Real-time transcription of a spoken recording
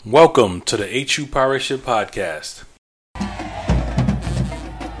Welcome to the HU Pirate Ship Podcast.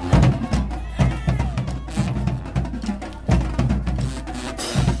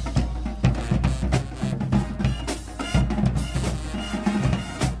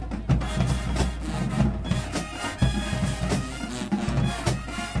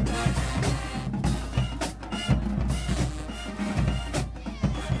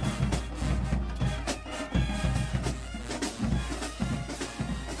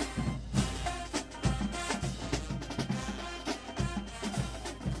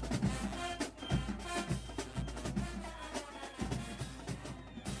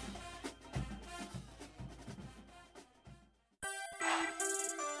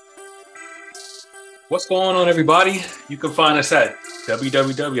 What's going on, everybody? You can find us at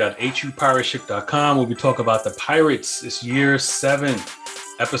www.hupirateship.com where we talk about the Pirates. It's year 7,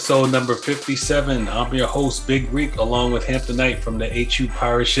 episode number 57. I'm your host, Big Greek, along with Hampton from the HU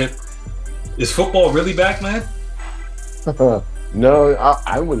Pirate Ship. Is football really back, man? No,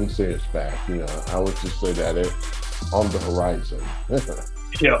 I wouldn't say it's back. I would just say that it's on the horizon.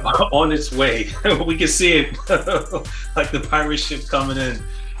 Yeah, on its way. We can see it like the pirate ship coming in.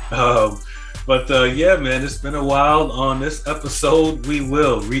 But yeah, man, it's been a while. On this episode, we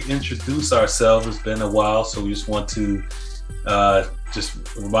will reintroduce ourselves. It's been a while, so we just want to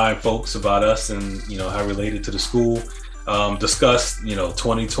just remind folks about us and, how related to the school. Discuss,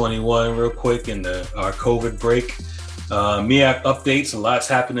 2021 real quick and our COVID break. MEAC updates, a lot's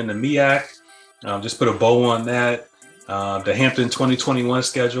happened in the MEAC. Just put a bow on that. The Hampton 2021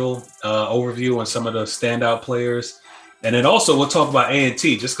 schedule overview on some of the standout players. And then also we'll talk about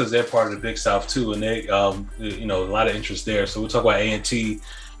A&T just because they're part of the Big South too. And they, a lot of interest there. So we'll talk about A&T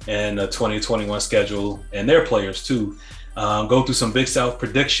and the 2021 schedule and their players too. Go through some Big South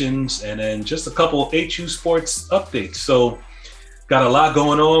predictions and then just a couple HU sports updates. So got a lot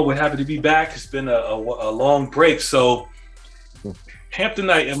going on. We're happy to be back. It's been a long break. So Hampton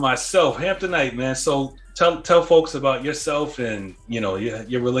and myself, man. So tell folks about yourself and,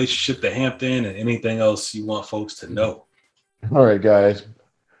 your relationship to Hampton and anything else you want folks to know. All right, guys.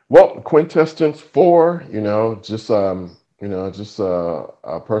 Well, quintessence 4, just a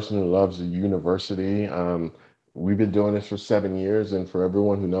person who loves the university. We've been doing this for 7 years, and for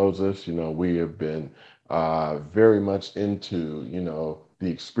everyone who knows us, we have been very much into, the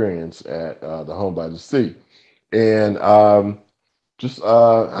experience at the Home by the Sea. And I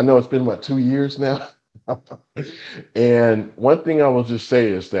know it's been, 2 years now? And one thing I will just say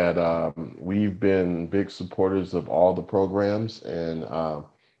is that we've been big supporters of all the programs, and I'm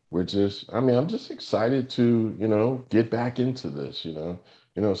just excited to, get back into this,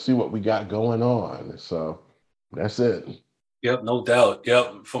 see what we got going on. So that's it. Yep, no doubt.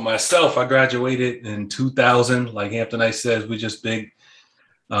 Yep. For myself, I graduated in 2000. Like Hampton says, we just big.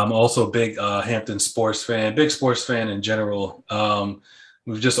 I'm also a big Hampton sports fan, big sports fan in general.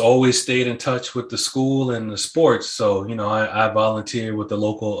 We've just always stayed in touch with the school and the sports. So, I volunteer with the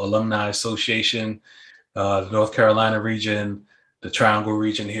local alumni association, the North Carolina region, the Triangle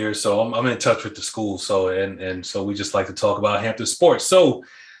region here. So I'm in touch with the school. So, and so we just like to talk about Hampton sports. So,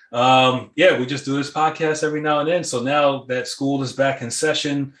 we just do this podcast every now and then. So now that school is back in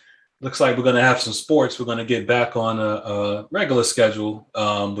session, looks like we're going to have some sports. We're going to get back on a regular schedule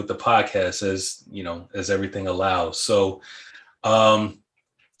with the podcast as everything allows. So, so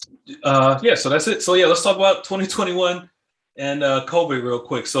that's it. So let's talk about 2021 and COVID real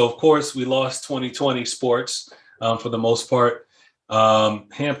quick. So of course we lost 2020 sports for the most part.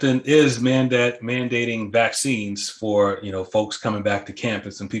 Hampton is mandating vaccines for folks coming back to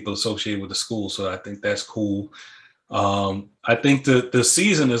campus and people associated with the school. So I think that's cool. I think the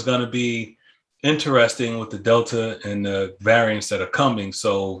season is going to be interesting with the Delta and the variants that are coming.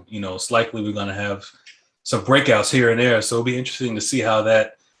 So it's likely we're going to have some breakouts here and there. So it'll be interesting to see how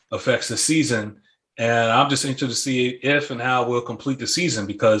that affects the season. And I'm just interested to see if and how we'll complete the season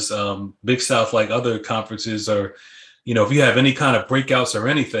because Big South, like other conferences, are, if you have any kind of breakouts or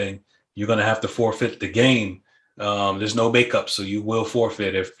anything, you're going to have to forfeit the game. There's no makeup, so you will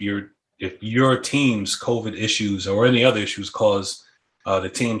forfeit if your team's COVID issues or any other issues cause the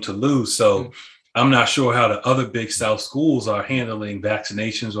team to lose. So I'm not sure how the other Big South schools are handling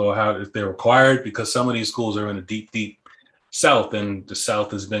vaccinations or if they're required, because some of these schools are in a deep South, and the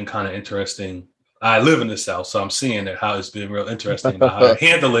South has been kind of interesting. I live in the South, so I'm seeing how it's been real interesting about how they're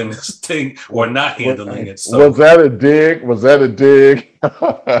handling this thing or not handling it. So, was that a dig?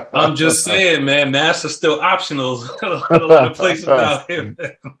 I'm just saying, man, masks are still optional a lot of places out here.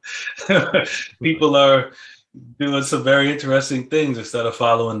 People are doing some very interesting things instead of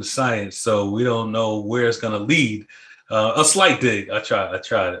following the science. So we don't know where it's going to lead. A slight dig. I tried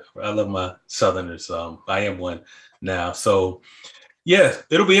it. I love my Southerners. I am one now. So yeah,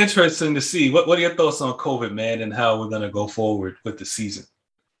 it'll be interesting to see. What are your thoughts on COVID, man, and how we're gonna go forward with the season?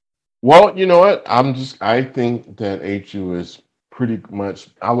 Well, you know what? I think that HU is pretty much,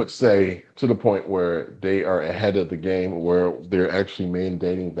 I would say, to the point where they are ahead of the game, where they're actually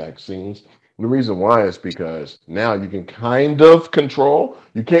mandating vaccines. The reason why is because now you can kind of control,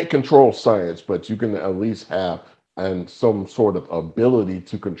 you can't control science, but you can at least have and some sort of ability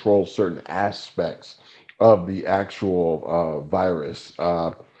to control certain aspects of the actual virus,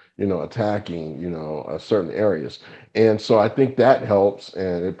 attacking, certain areas. And so I think that helps,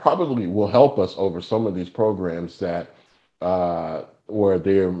 and it probably will help us over some of these programs that where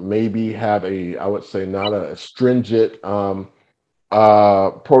they maybe have I would say, not a stringent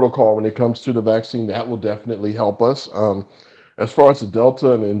protocol when it comes to the vaccine. That will definitely help us. As far as the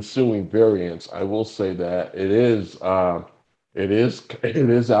Delta and ensuing variants, I will say that it is out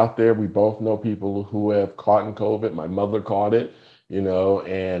there. We both know people who have caught in COVID. My mother caught it,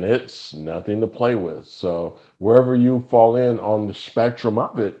 and it's nothing to play with. So wherever you fall in on the spectrum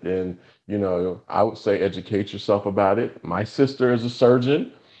of it, and I would say educate yourself about it. My sister is a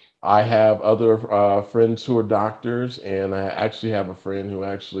surgeon. I have other friends who are doctors, and I actually have a friend who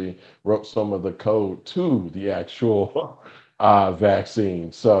actually wrote some of the code to the actual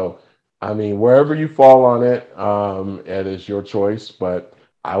vaccine. So, I mean, wherever you fall on it, it is your choice. But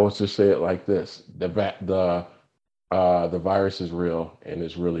I would just say it like this: the virus is real, and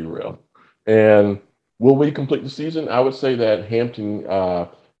it's really real. And will we complete the season? I would say that Hampton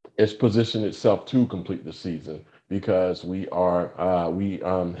is positioned itself to complete the season because we have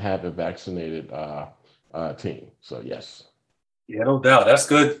a vaccinated team. So yes. Yeah, no doubt. That's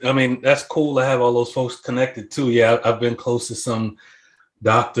good. I mean, that's cool to have all those folks connected too. Yeah, I've been close to some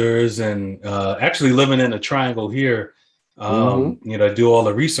doctors and actually living in a triangle here. Hmm. I do all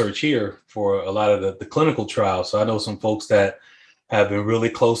the research here for a lot of the clinical trials. So I know some folks that have been really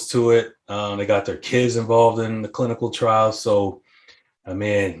close to it. They got their kids involved in the clinical trials. So, I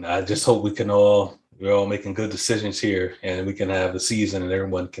mean, I just hope we're all making good decisions here and we can have a season and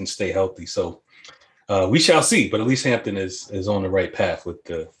everyone can stay healthy. So we shall see, but at least Hampton is on the right path with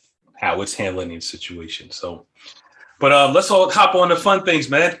how it's handling the situation. So, but let's all hop on the fun things,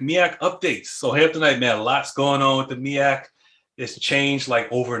 man. MEAC updates. So Hamptonite, man, lots going on with the MEAC. It's changed like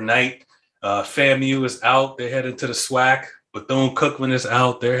overnight. FAMU is out. They're headed to the SWAC. Bethune-Cookman is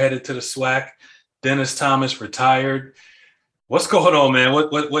out. They're headed to the SWAC. Dennis Thomas retired. What's going on, man?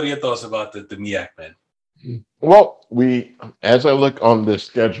 What are your thoughts about the MEAC, man? Well, as I look on this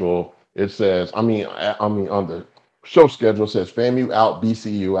schedule, it says, I mean, on the show schedule, it says FAMU out,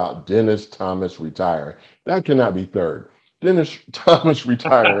 BCU out, Dennis Thomas retire. That cannot be third. Dennis Thomas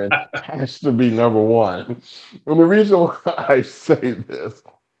retiring has to be number one. And the reason why I say this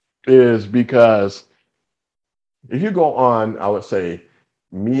is because if you go on, I would say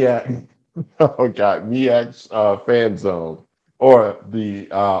MEAC, oh God, MEAC's fan zone or the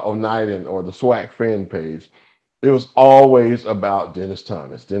Oneida or the SWAC fan page, it was always about Dennis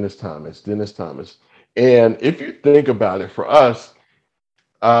Thomas, Dennis Thomas, Dennis Thomas. And if you think about it, for us,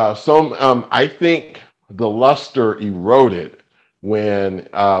 I think the luster eroded when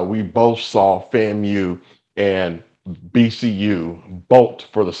we both saw FAMU and BCU bolt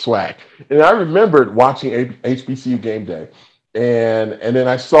for the SWAC. And I remembered watching HBCU game day, and then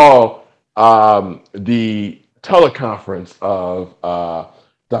I saw the teleconference of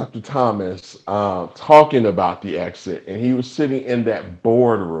Dr. Thomas talking about the exit, and he was sitting in that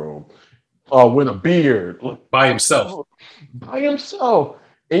boardroom with a beard, By himself. by himself.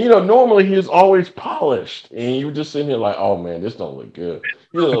 And normally he's always polished, and you were just sitting here like, oh man, this don't look good.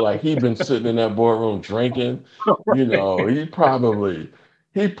 You look like he'd been sitting in that boardroom drinking. He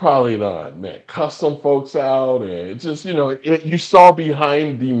probably done man cuss some folks out, and it's just you saw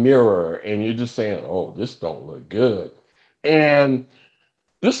behind the mirror, and you're just saying, oh, this don't look good. And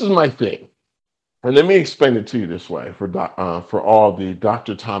this is my thing. And let me explain it to you this way for all the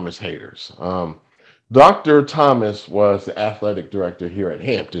Dr. Thomas haters. Dr. Thomas was the athletic director here at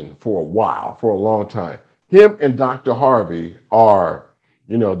Hampton for a while, for a long time. Him and Dr. Harvey are,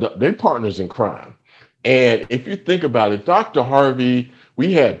 they're partners in crime. And if you think about it, Dr. Harvey,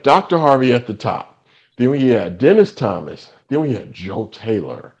 we had Dr. Harvey at the top. Then we had Dennis Thomas. Then we had Joe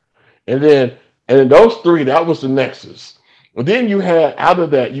Taylor. And then those three, that was the nexus. And then out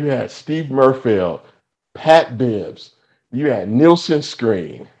of that, you had Steve Murfield, Pat Bibbs, you had Nielsen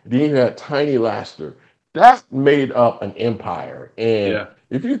Screen, then you had Tiny Laster. That made up an empire. And Yeah.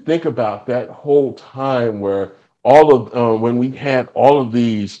 if you think about that whole time where all of when we had all of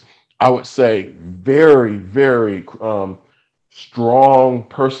these I would say, very, very strong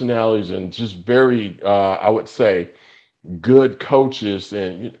personalities and just very, I would say, good coaches.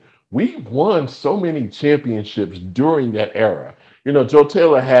 And we won so many championships during that era. Joe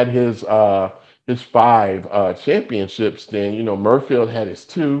Taylor had his five championships. Then, Murfield had his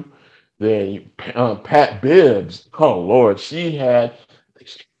two. Then Pat Bibbs, oh Lord, she had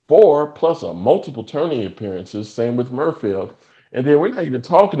four plus a multiple tourney appearances. Same with Murfield. And then we're not even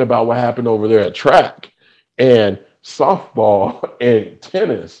talking about what happened over there at track and softball and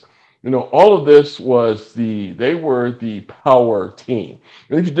tennis. All of this they were the power team.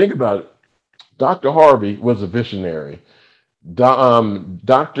 And if you think about it, Dr. Harvey was a visionary.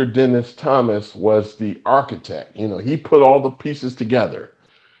 Dr. Dennis Thomas was the architect. He put all the pieces together.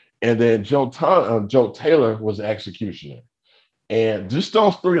 And then Joe Taylor was the executioner. And just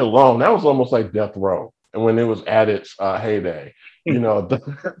those three alone, that was almost like death row. And when it was at its heyday, Dr.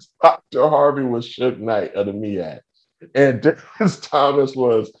 Harvey was Suge Knight of the MEAC. And Dennis Thomas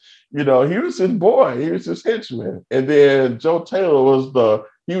was, he was his boy, he was his henchman. And then Joe Taylor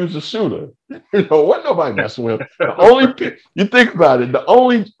he was the shooter. Wasn't nobody messing with him. You think about it, the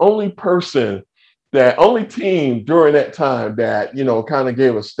only team during that time that, kind of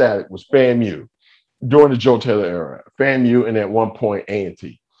gave us static was FAMU during the Joe Taylor era, FAMU, and at one point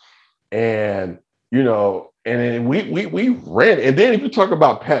A&T. And, and then we ran. And then if you talk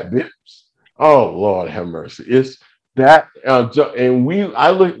about Pat Bibbs, oh Lord have mercy. It's that and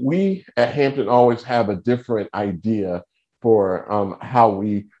we at Hampton always have a different idea for how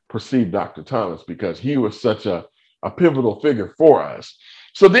we perceive Dr. Thomas, because he was such a pivotal figure for us.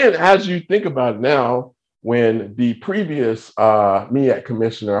 So then as you think about it now, when the previous MEAC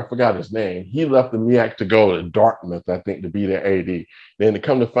commissioner, I forgot his name, he left the MEAC to go to Dartmouth, I think, to be their AD. Then to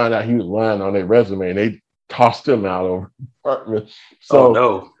come to find out he was lying on their resume, and they tossed him out over Dartmouth. So,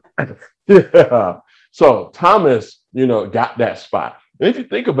 no. Yeah. So Thomas, got that spot. And if you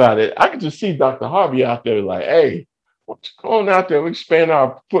think about it, I can just see Dr. Harvey out there like, hey, what's going out there? We expand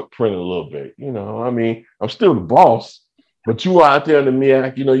our footprint a little bit. I'm still the boss, but you are out there in the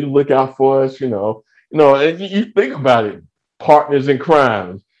MEAC, you look out for us, and you think about it, partners in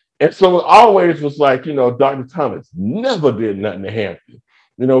crime. And so it always was like, Dr. Thomas never did nothing to Hampton,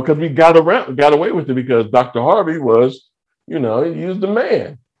 because we got away with it because Dr. Harvey was, he was the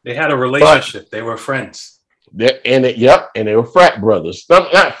man. They had a relationship. They were friends. And they were frat brothers.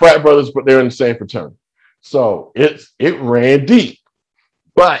 Not frat brothers, but they're in the same fraternity. So it ran deep.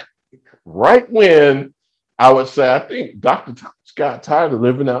 But right when I would say, I think Dr. Thomas got tired of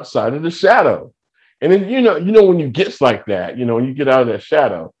living outside of the shadow. And then, when you get like that, when you get out of that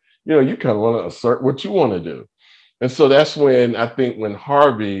shadow, you kind of want to assert what you want to do. And so that's when I think when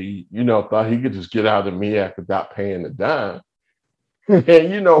Harvey, thought he could just get out of the MEAC without paying a dime.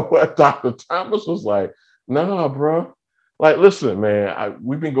 And you know what? Dr. Thomas was like, nah, bro. Like, listen, man,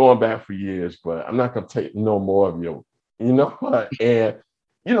 we've been going back for years, but I'm not going to take no more of you. You know what? And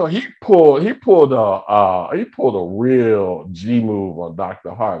he pulled a real G move on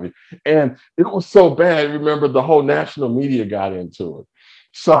Dr. Harvey. And it was so bad. Remember, the whole national media got into it.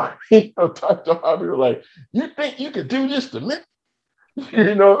 So, Dr. Harvey was like, you think you could do this to me?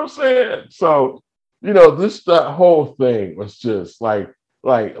 You know what I'm saying? So, that whole thing was just like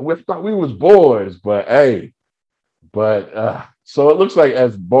we thought we was boys, but hey, so it looks like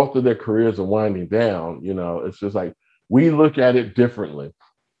as both of their careers are winding down, it's just like we look at it differently.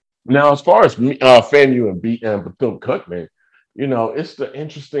 Now, as far as FAMU and Bethune-Cookman, it's the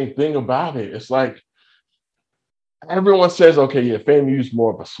interesting thing about it. It's like everyone says, okay, yeah, FAMU is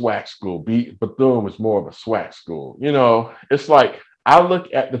more of a SWAC school. Bethune is more of a SWAC school. It's like I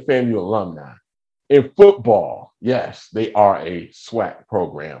look at the FAMU alumni. In football, yes, they are a SWAC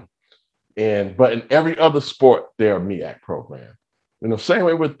program. But in every other sport, they're a MEAC program. Same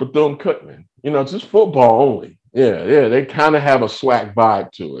way with Bethune-Cookman. Just football only. Yeah, they kind of have a SWAC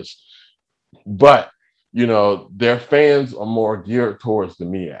vibe to us. But, their fans are more geared towards the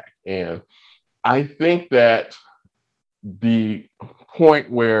MEAC. And I think that the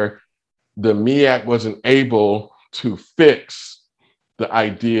point where the MEAC wasn't able to fix the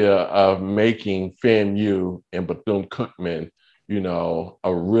idea of making FAMU and Bethune-Cookman,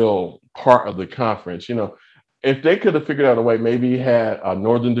 a real part of the conference. If they could have figured out a way, maybe you had a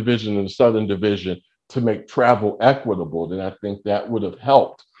Northern Division and a Southern Division to make travel equitable, then I think that would have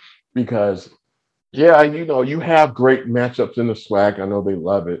helped. Because, yeah, you have great matchups in the SWAC. I know they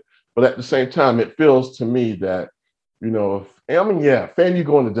love it. But at the same time, it feels to me that, FAMU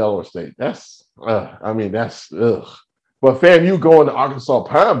going to Delaware State, that's ugh. But FAMU going to Arkansas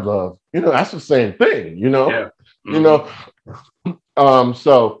Pine Bluff, that's the same thing, Yeah.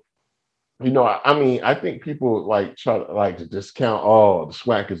 So I mean, I think people like try to like to discount, oh, the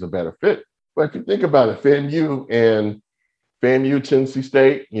SWAC is a better fit. But if you think about it, FAMU, Tennessee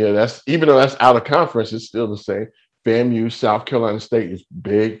State, that's even though that's out of conference, it's still the same. FAMU, South Carolina State is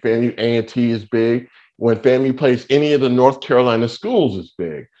big. FAMU A&T is big. When FAMU plays any of the North Carolina schools, is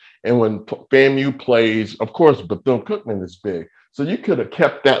big. And when FAMU plays, of course, Bethune-Cookman is big. So you could have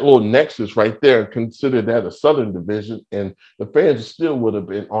kept that little nexus right there and considered that a Southern division, and the fans still would have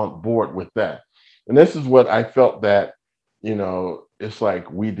been on board with that. And this is what I felt that, it's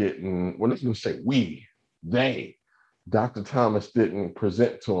like we didn't, well, let's say they, Dr. Thomas didn't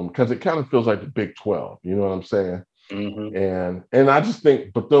present to him because it kind of feels like the Big 12. You know what I'm saying? Mm-hmm. And I just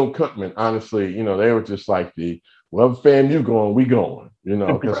think Bethune-Cookman, honestly, they were just like wherever FAMU going, we going,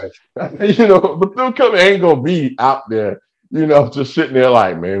 because, Right. Bethune-Cookman ain't going to be out there, just sitting there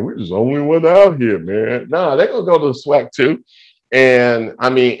like, man, we're just the only one out here, man. No, they're going to go to the SWAC too. And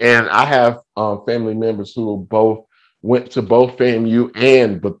I mean, and I have family members who both went to both FAMU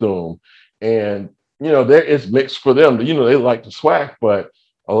and Bethune. And there is mixed for them. They like the SWAC, but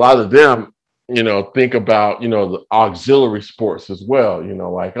a lot of them, think about, the auxiliary sports as well.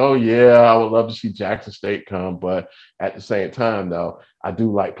 Like, oh yeah, I would love to see Jackson State come, but at the same time, though, I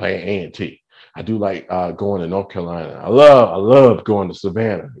do like playing A&T. I do like going to North Carolina. I love going to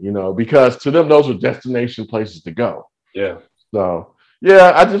Savannah, because to them, those are destination places to go. Yeah. So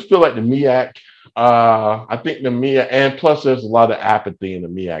yeah, I just feel like the MEAC. I think the MEAC, and plus there's a lot of apathy in the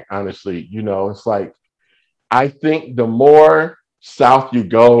MEAC. Honestly, it's like I think the more south you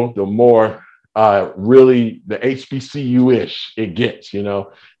go, the more really the HBCU-ish it gets.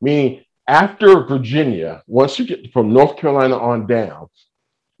 Meaning after Virginia, once you get from North Carolina on down,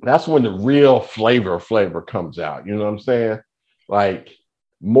 that's when the real flavor comes out. You know what I'm saying? Like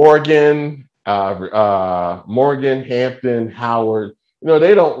Morgan, Hampton, Howard.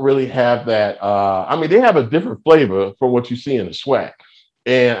 They don't really have that. I mean, they have a different flavor from what you see in the SWAC.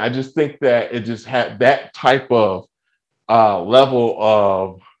 And I just think that it just had that type of level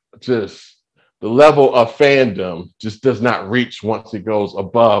of just the level of fandom just does not reach once it goes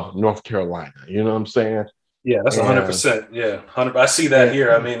above North Carolina. You know what I'm saying? Yeah, that's 100%. Yeah, 100. I see that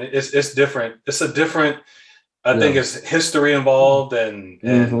here. I mean, it's different. It's a different. I think it's history involved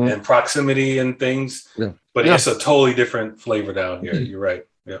and proximity and things. Yeah. But it's a totally different flavor down here. You're right.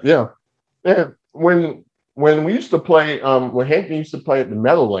 Yeah. Yeah. When we used to play, when Hampton used to play at the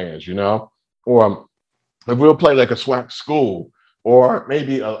Meadowlands, or if we'll play like a SWAC school, or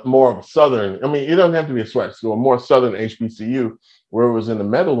maybe more of a Southern, I mean, it doesn't have to be a SWAC school, a more Southern HBCU, where it was in the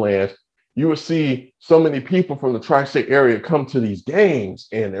Meadowlands, you would see so many people from the tri-state area come to these games,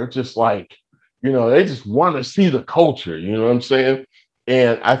 and they're just like, they just want to see the culture, you know what I'm saying?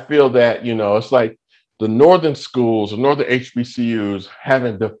 And I feel that, it's like the northern schools or northern HBCUs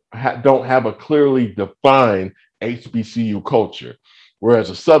don't have a clearly defined HBCU culture, whereas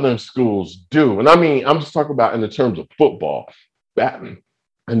the southern schools do. And I mean, I'm just talking about in the terms of football.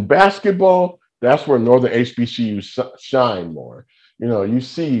 And basketball, that's where northern HBCUs shine more. You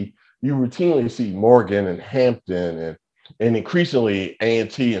routinely see Morgan and Hampton and increasingly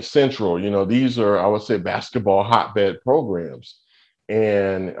A&T and Central. These are, I would say, basketball hotbed programs.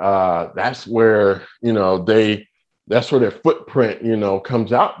 And that's where, that's where their footprint,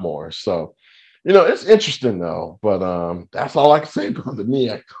 comes out more. So, it's interesting though, but that's all I can say about the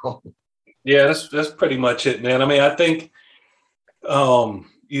MEAC. Yeah, that's pretty much it, man. I mean, I think,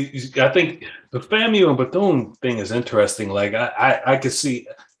 I think the FAMU and Bethune thing is interesting. Like I could see,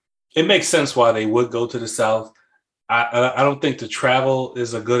 it makes sense why they would go to the South. I don't think the travel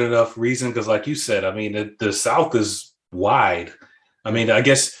is a good enough reason because, like you said, I mean, the South is wide. I mean, I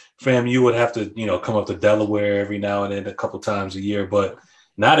guess FAMU would have to, come up to Delaware every now and then a couple times a year, but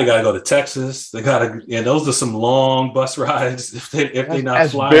now they got to go to Texas. They got to, and those are some long bus rides if they're not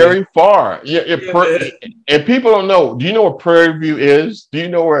flying. Very far. Yeah, and people don't know. Do you know where Prairie View is? Do you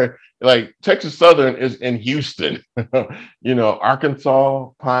know where, like, Texas Southern is in Houston? Arkansas,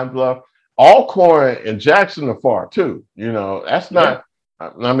 Pine Bluff, Alcorn, and Jackson are far too. That's not.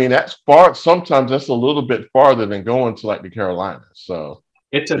 I mean, that's far. Sometimes that's a little bit farther than going to like the Carolinas. So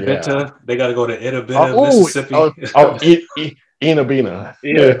Ittabita, they got to go to Ittabita, Mississippi. Enabina.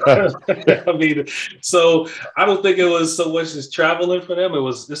 Yeah. I mean, so I don't think it was so much as traveling for them.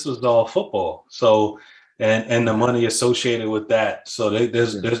 This was all football. So, and the money associated with that. So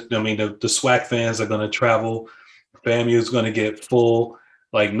there's I mean, the SWAC fans are going to travel. FAMU is going to get full.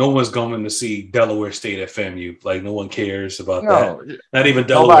 Like, no one's going to see Delaware State at FAMU. Like, no one cares about that. Not even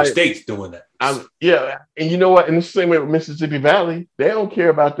Delaware State's doing that. And you know what? In the same way with Mississippi Valley, they don't care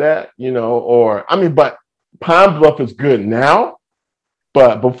about that, but Pine Bluff is good now,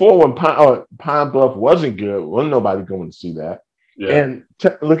 But before, when Pine Bluff wasn't good, wasn't nobody going to see that. Yeah. And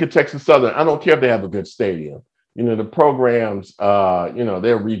look at Texas Southern. I don't care if they have a good stadium. The programs,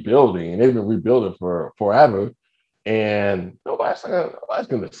 they're rebuilding, and they've been rebuilding for forever, and nobody's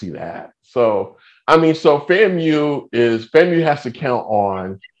going to see that. So so FAMU has to count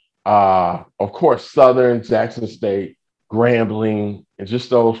on, of course, Southern, Jackson State, Grambling, and just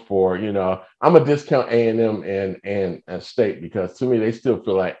those four. I'm a discount A&M and State, because to me they still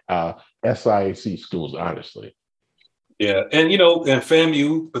feel like SIAC schools, honestly. Yeah, and and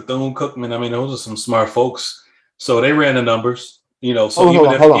FAMU, Bethune-Cookman. I mean, those are some smart folks. So they ran the numbers. So Hold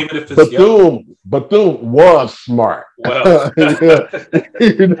on, hold on. even if it's Bethune was smart. well,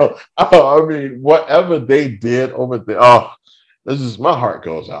 Whatever they did over there. Oh, my heart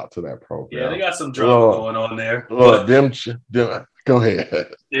goes out to that yeah, they program. got some drama going on there. But them. Go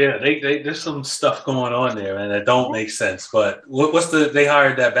ahead. yeah, they there's some stuff going on there, and that don't make sense. But they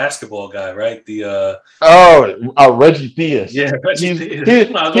hired that basketball guy, right? Reggie Theus. Yeah, He's the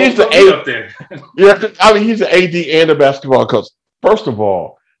the up there. Yeah, he's the AD and the basketball coach. First of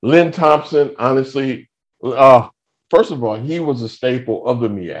all, Lynn Thompson, honestly, first of all, he was a staple of the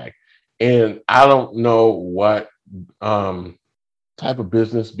MEAC, and I don't know what type of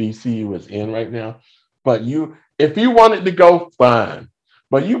business BCU was in right now, but if you wanted to go, fine.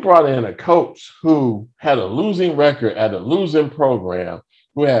 But you brought in a coach who had a losing record at a losing program,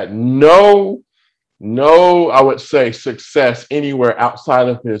 who had no, I would say, success anywhere outside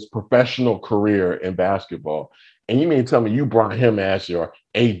of his professional career in basketball. And you mean to tell me you brought him as your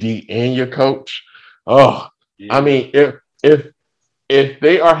AD and your coach? Oh, Yeah. If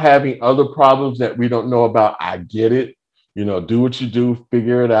they are having other problems that we don't know about, I get it. Do what you do,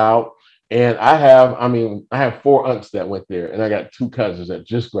 figure it out. And I have 4 aunts that went there, and I got 2 cousins that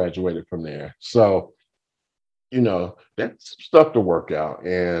just graduated from there. So, that's stuff to work out.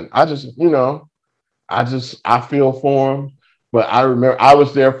 And I feel for them. But I remember I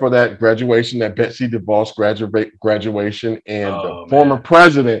was there for that graduation, that Betsy DeVos graduation, and the former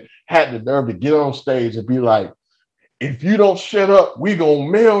president had the nerve to get on stage and be like, "If you don't shut up, we gonna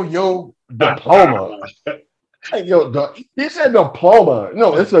mail your diploma." He said diploma.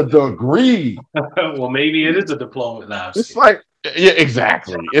 No, it's a degree. Well, maybe it is a diploma now. It's like, yeah,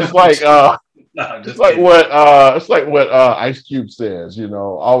 exactly. It's like it's like what Ice Cube says.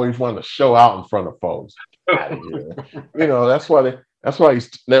 Always want to show out in front of folks. That's why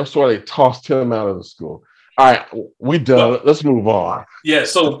they tossed him out of the school. All right, we done. Let's move on. Yeah.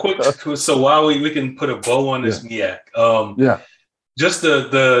 So quick. So while we can put a bow on this MEAC, just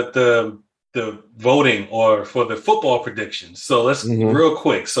the voting or for the football predictions. So let's real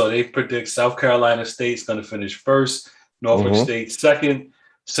quick. So they predict South Carolina State's going to finish first, Norfolk State second,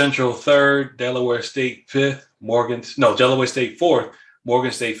 Central third, Delaware State fifth, Delaware State fourth,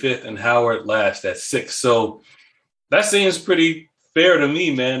 Morgan State fifth, and Howard last at sixth. So that seems pretty fair to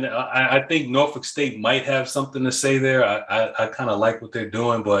me, man. I think Norfolk State might have something to say there. I kind of like what they're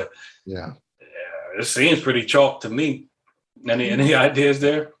doing, but it seems pretty chalk to me. Any ideas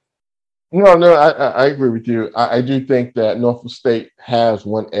there? No, I agree with you. I do think that Norfolk State has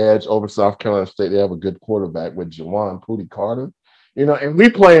one edge over South Carolina State. They have a good quarterback with Jawan Pooty Carter, and we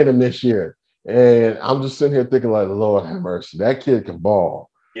playing him this year. And I'm just sitting here thinking, like, Lord have mercy, that kid can ball.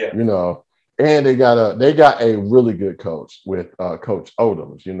 Yeah. And they got a really good coach with Coach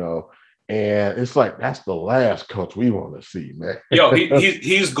Odoms, and it's like that's the last coach we want to see, man. Yo,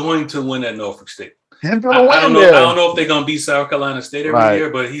 he's going to win at Norfolk State. I don't know if they're gonna beat South Carolina State every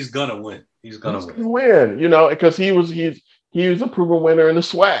year, but he's gonna win. He's gonna win. Because he was a proven winner in the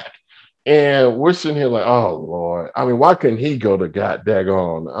SWAC. And we're sitting here like, oh Lord. Why couldn't he go to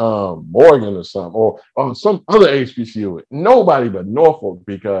daggone Morgan or something, or some other HBCU? Nobody but Norfolk,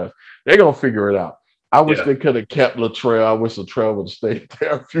 because they're gonna figure it out. I wish they could have kept Latrell. I wish Latrell would have stayed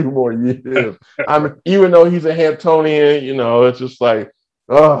there a few more years. Even though he's a Hamptonian, it's just like,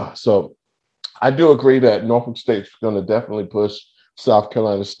 so I do agree that Norfolk State's going to definitely push South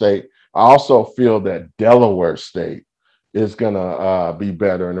Carolina State. I also feel that Delaware State is going to be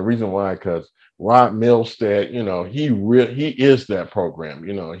better. And the reason why, because Rod Milstead, he is that program.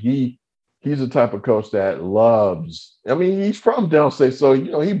 He's the type of coach that loves, he's from downstate. So,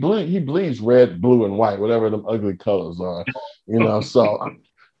 he bleeds red, blue, and white, whatever them ugly colors are, So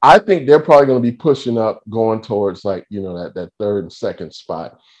I think they're probably going to be pushing up, going towards that third and second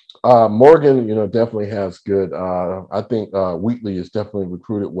spot. Morgan, definitely has good. I think Wheatley is definitely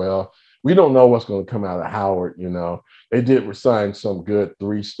recruited well. We don't know what's going to come out of Howard. They did resign some good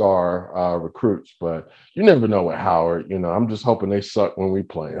 3-star recruits, but you never know with Howard. I'm just hoping they suck when we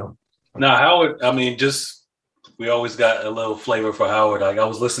play them. Now, Howard, we always got a little flavor for Howard. Like I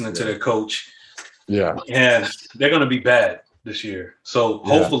was listening to their coach, and they're going to be bad this year. So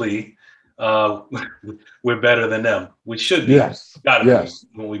hopefully, uh, we're better than them. We should be, gotta be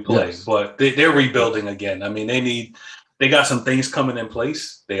when we play. But they're rebuilding again. I mean, they got some things coming in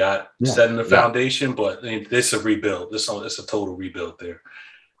place. They got setting the foundation, but this is a rebuild. It's a total rebuild there.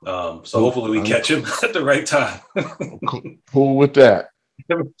 So hopefully we catch him at the right time. Cool with that.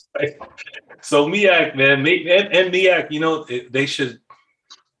 So MEAC, man, and MEAC, they should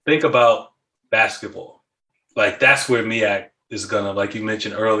think about basketball. Like that's where MEAC is gonna, like you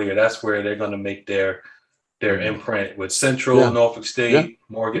mentioned earlier, that's where they're gonna make their imprint with Central, Norfolk State,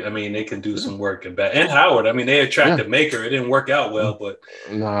 Morgan. I mean, they can do some work and Howard. I mean, they attracted Maker. It didn't work out well, but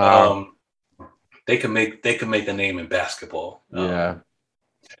they can make a name in basketball.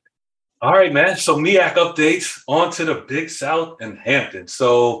 All right, man. So MEAC updates on to the Big South and Hampton.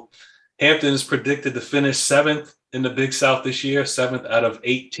 So Hampton is predicted to finish 7th in the Big South this year, 7th out of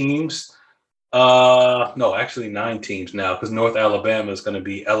 8 teams. No, actually 9 teams now, because North Alabama is going to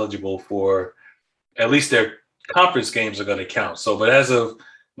be eligible for at least their conference games are going to count. So, but as of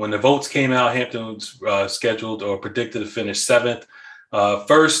when the votes came out, Hampton was scheduled or predicted to finish 7th.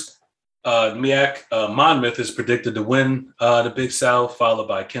 First, MEAC Monmouth is predicted to win the Big South, followed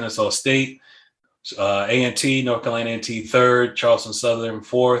by Kennesaw State, A&T, North Carolina A&T 3rd, Charleston Southern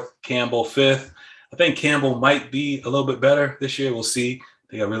 4th, Campbell 5th. I think Campbell might be a little bit better this year. We'll see.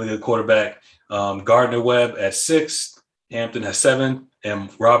 They got a really good quarterback. Gardner Webb at 6th, Hampton has 7th, and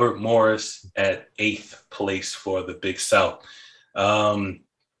Robert Morris at 8th place for the Big South. As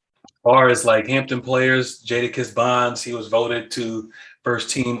far as like Hampton players, Jadakiss Bonds, he was voted to first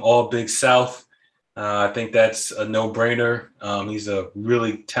team All Big South. I think that's a no-brainer. He's a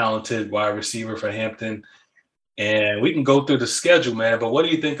really talented wide receiver for Hampton. And we can go through the schedule, man. But what do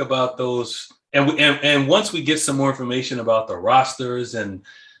you think about those? And once we get some more information about the rosters and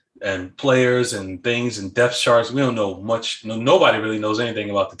players and things and depth charts, we don't know much. Nobody really knows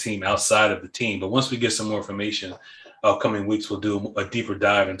anything about the team outside of the team. But once we get some more information, upcoming weeks, we'll do a deeper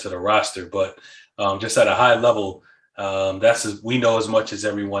dive into the roster. But just at a high level, we know as much as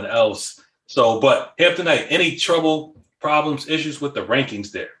everyone else. So, but Hamptonite, any trouble, problems, issues with the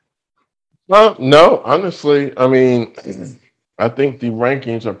rankings there? No, honestly, I mean, I think the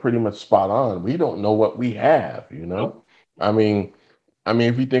rankings are pretty much spot on. We don't know what we have, Nope. I mean,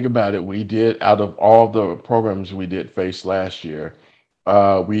 if you think about it, we did, out of all the programs we did face last year,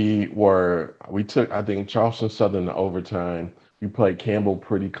 we took, I think, Charleston Southern to overtime. We played Campbell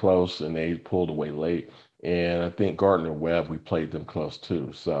pretty close, and they pulled away late. And I think Gardner Webb, we played them close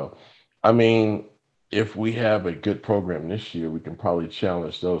too. So, I mean, if we have a good program this year, we can probably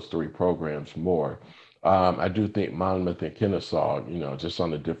challenge those 3 programs more. I do think Monmouth and Kennesaw, just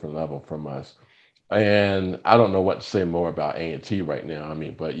on a different level from us. And I don't know what to say more about A&T right now. I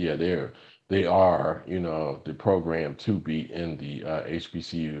mean, but yeah, they are, the program to beat in the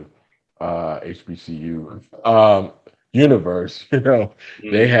HBCU universe.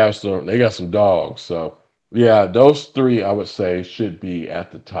 They got some dogs. So yeah, those 3 I would say should be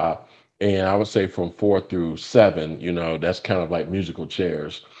at the top. And I would say from 4 through 7, that's kind of like musical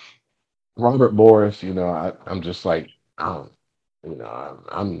chairs. Robert Morris, I'm just like, I don't,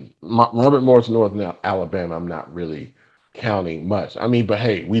 Robert Morris, North Alabama. I'm not really counting much. I mean, but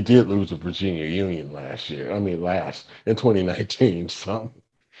hey, we did lose to Virginia Union last year. I mean, last in 2019. So,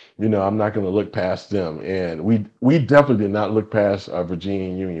 I'm not going to look past them. And we definitely did not look past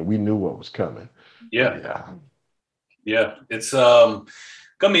Virginia Union. We knew what was coming. Yeah. It's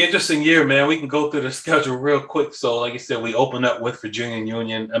gonna be an interesting year, man. We can go through the schedule real quick. So, like you said, we open up with Virginia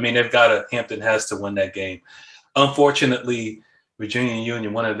Union. I mean, Hampton has to win that game. Unfortunately, Virginia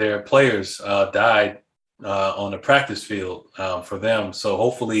Union, one of their players died on the practice field for them. So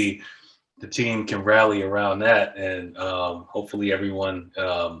hopefully the team can rally around that, and hopefully everyone,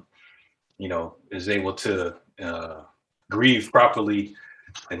 is able to grieve properly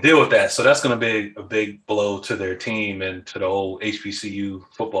and deal with that. So that's going to be a big blow to their team and to the whole HBCU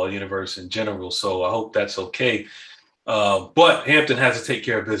football universe in general. So I hope that's okay. But Hampton has to take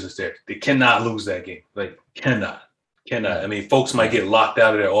care of business there. They cannot lose that game. Like, cannot. I mean, folks might get locked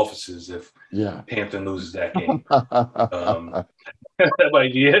out of their offices if Hampton loses that game. That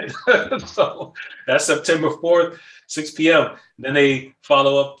might be it. So that's September 4th, 6 p.m. Then they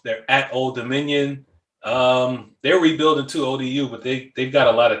follow up. They're at Old Dominion. They're rebuilding too, ODU, but they've got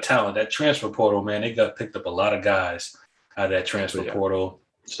a lot of talent. That transfer portal, man, they got picked up a lot of guys out of that transfer portal.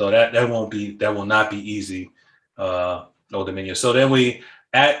 So that will not be easy. Old Dominion. So then we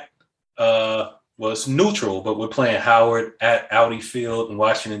it's neutral, but we're playing Howard at Audi Field in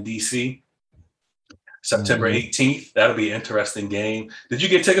Washington, D.C. September 18th. That'll be an interesting game. Did you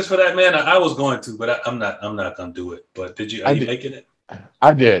get tickets for that, man? I was going to, but I'm not gonna do it. But did you? Are I you did. making it?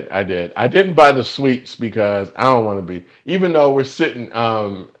 I did. I did. I didn't buy the suites because I don't want to be, even though we're sitting,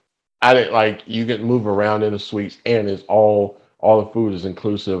 I didn't like you can move around in the suites and it's all the food is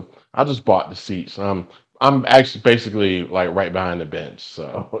inclusive. I just bought the seats. I'm actually basically like right behind the bench.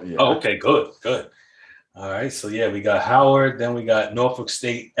 So Oh, yeah. okay, good, good. All right, so yeah, we got Howard, then we got Norfolk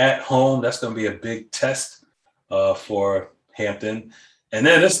State at home. That's going to be a big test for Hampton, and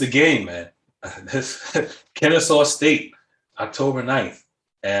then this is the game, man. This Kennesaw State, October 9th,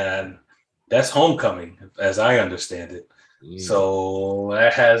 and that's homecoming, as I understand it. Mm. So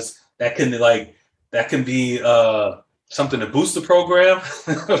that can be something to boost the program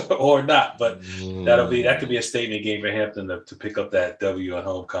or not, but that could Mm. be a statement game for Hampton to pick up that W at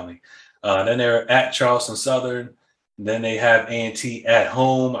homecoming. Then they're at Charleston Southern. Then they have A&T at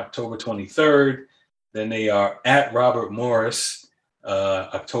home October 23rd. Then they are at Robert Morris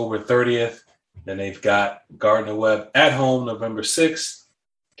October 30th. Then they've got Gardner Webb at home November 6th.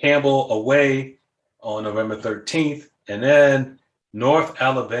 Campbell away on November 13th. And then North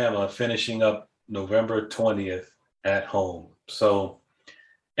Alabama finishing up November 20th at home. So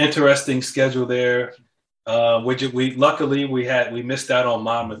interesting schedule there. We luckily we missed out on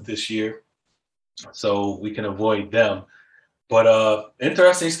Monmouth this year, so we can avoid them. But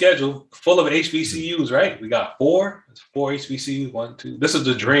interesting schedule, full of HBCUs, right? We got four HBCUs. One, two. This is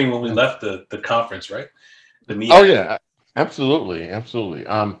the dream when we left the conference, right? The Oh MEAC. yeah, absolutely, absolutely.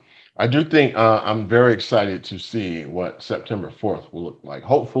 I do think I'm very excited to see what September 4th will look like.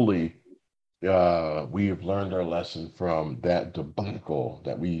 Hopefully, we have learned our lesson from that debacle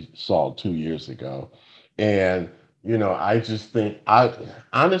that we saw 2 years ago. And, I just think I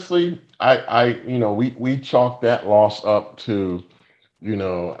honestly, we chalk that loss up to,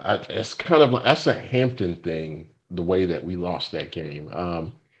 it's kind of like that's a Hampton thing, the way that we lost that game.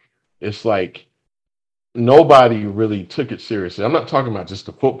 It's like nobody really took it seriously. I'm not talking about just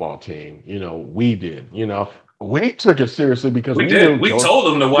the football team. We did. We took it seriously because We we knew did. We Joe. told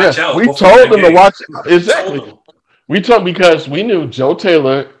them to Yeah, watch out we before told that them to game. watch We told exactly. them. We told because we knew Joe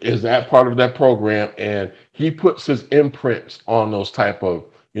Taylor is that part of that program, and he puts his imprints on those type of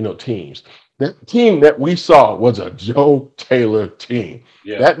teams. That team that we saw was a Joe Taylor team.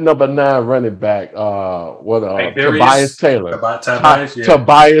 Yeah. That number 9 running back, Tobias Tiberius, Taylor, Tiberius. Yeah.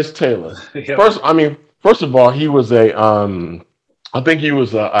 Tobias Taylor. Yep. First of all, he was I think he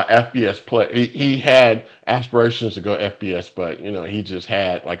was a FBS player. He had aspirations to go FBS, but he just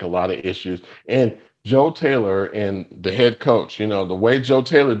had like a lot of issues. And Joe Taylor and the head coach, the way Joe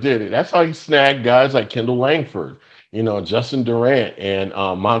Taylor did it, that's how he snagged guys like Kendall Langford, Justin Durant and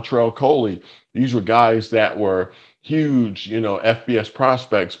Montrell Coley. These were guys that were huge, FBS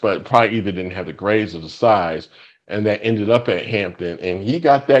prospects, but probably either didn't have the grades or the size, and that ended up at Hampton. And he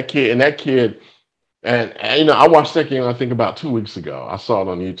got that kid, and that kid and I watched that game, I think about 2 weeks ago. I saw it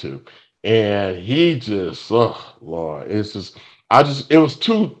on YouTube. And he just, oh Lord, it was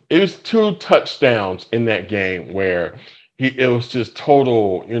two touchdowns in that game where it was just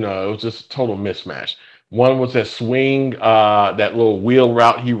total, it was just total mismatch. One was that swing, that little wheel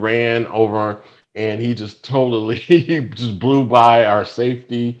route he ran over, and he just totally he just blew by our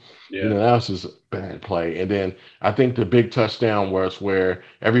safety. Yeah. That was just a bad play. And then I think the big touchdown was where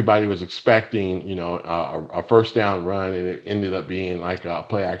everybody was expecting, a first down run, and it ended up being like a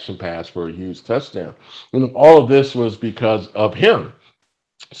play action pass for a huge touchdown. And all of this was because of him.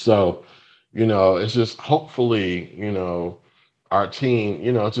 So, it's just hopefully, our team,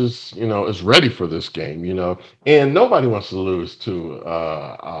 is ready for this game, and nobody wants to lose to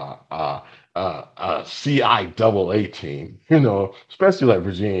CIAA team, especially like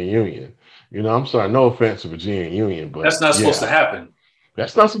Virginia Union. I'm sorry, no offense to Virginia Union, That's but not supposed to yeah, happen.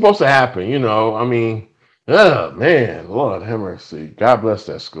 that's not supposed to happen. I mean, oh man, Lord have mercy. God bless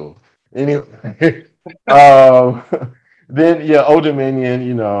that school. Anyway, um, then yeah, Old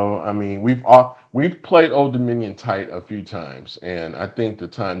Dominion. I mean, we've played Old Dominion tight a few times, and I think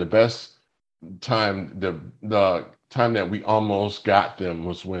the best time, the time that we almost got them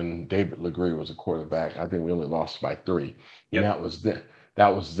was when David Legree was a quarterback. I think we only lost by 3, and Yep.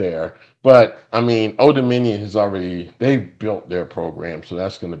 that was there. But I mean, Old Dominion they built their program, so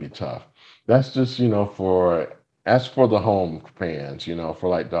that's going to be tough. That's just as for the home fans, for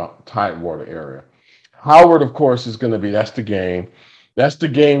like the Tidewater area. Howard, of course, is going to be that's the game. That's the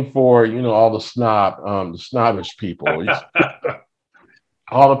game for all the snobbish people.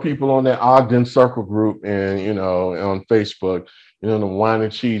 All the people on that Ogden Circle group and on Facebook, the wine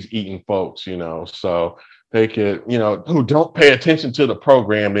and cheese eating folks. So They could, who don't pay attention to the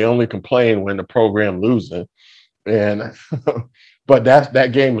program. They only complain when the program losing. And but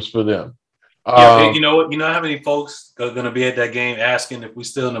that game was for them. Yeah, you know what? You know how many folks are going to be at that game asking if we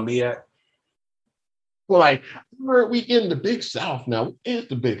still in the MEAC? Well, like we in the Big South now. What is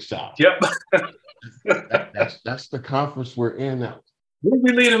the Big South? Yep. That's the conference we're in now. When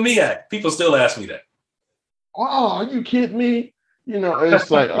we leave the MEAC, people still ask me that. Oh, are you kidding me?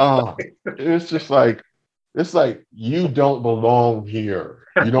 It's like, it's just like, it's like you don't belong here.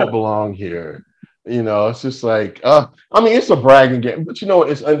 You don't belong here. It's just like, I mean, it's a bragging game, but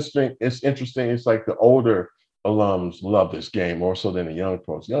it's interesting. It's interesting. It's like the older alums love this game more so than the young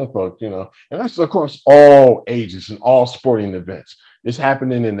folks. Young folks, and that's across all ages and all sporting events. It's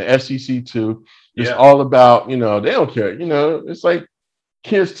happening in the SEC too. It's Yeah. all about, they don't care. It's like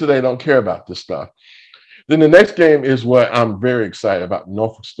kids today don't care about this stuff. Then the next game is what I'm very excited about,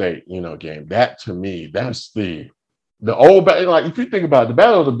 Norfolk State, game. That to me, that's the old battle. Like if you think about it, the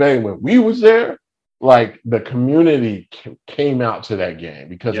Battle of the Bay when we was there, like the community came out to that game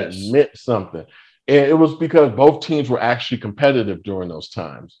because it meant something. And it was because both teams were actually competitive during those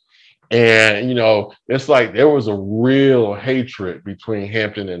times. And it's like there was a real hatred between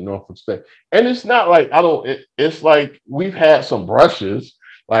Hampton and Norfolk State. And it's not like it's like we've had some brushes.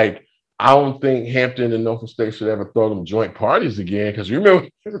 Like I don't think Hampton and Norfolk State should ever throw them joint parties again because remember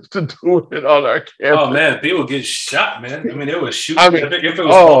we used to do it on our campus. Oh man, people get shot, man. I mean, they were shooting. If it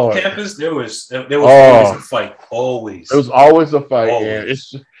was off campus, there was always a fight. Always. It was always a fight,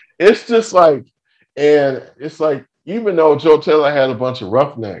 always. and it's just like, and it's like even though Joe Taylor had a bunch of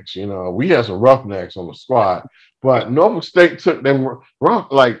roughnecks, we had some roughnecks on the squad, but Norfolk State took them rough.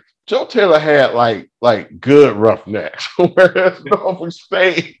 Like Joe Taylor had like good roughnecks, whereas Norfolk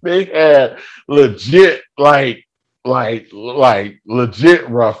State they had legit like legit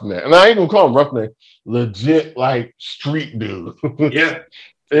roughneck, and I ain't gonna call them roughneck, legit like street dude. Yeah,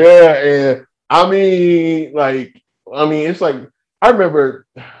 yeah, and I mean, it's like I remember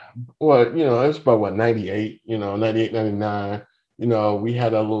it's about 98, 98, 99. We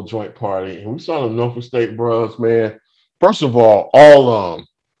had a little joint party and we saw the Norfolk State bros, man. First of all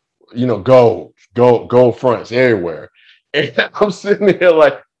gold fronts everywhere. And I'm sitting here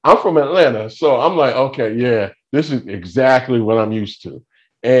like, I'm from Atlanta. So I'm like, okay, yeah, this is exactly what I'm used to.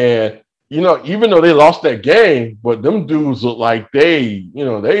 And, even though they lost that game, but them dudes look like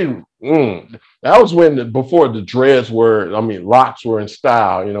that was before the dreads locks were in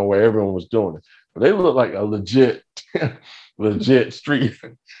style, where everyone was doing it. But they look like a legit, legit street.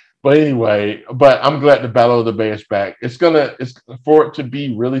 But anyway, I'm glad the Battle of the Bay is back. It's for it to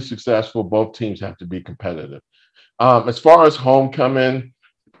be really successful, both teams have to be competitive. As far as homecoming,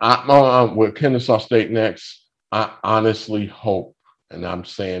 with Kennesaw State next, I honestly hope, and I'm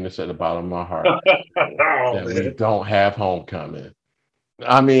saying this at the bottom of my heart, that we don't have homecoming.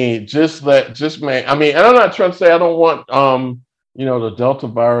 I mean, and I'm not trying to say I don't want the Delta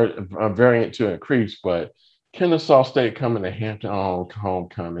variant to increase, but Kennesaw State coming to Hampton on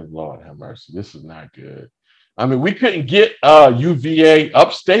homecoming, Lord have mercy. This is not good. I mean, we couldn't get UVA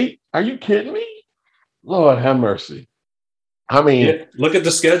upstate. Are you kidding me? Lord have mercy. I mean, look at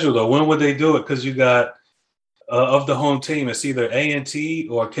the schedule though. When would they do it? Because you got of the home team, it's either A&T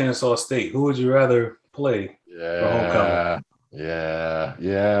or Kennesaw State. Who would you rather play for homecoming?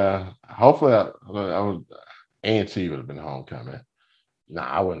 Yeah. Hopefully, A&T would have been homecoming. Nah,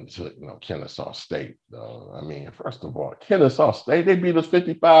 I wouldn't took Kennesaw State though. I mean, first of all, Kennesaw State, they beat us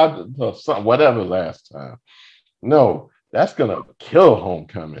 55 to something, whatever last time. No, that's gonna kill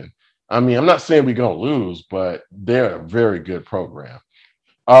homecoming. I mean, I'm not saying we're gonna lose, but they're a very good program.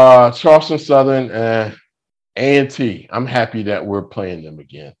 Charleston Southern, A&T. I'm happy that we're playing them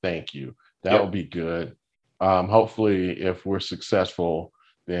again. Thank you. That will be good. Hopefully, if we're successful,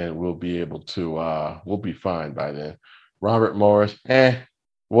 then we'll be able to. We'll be fine by then. Robert Morris,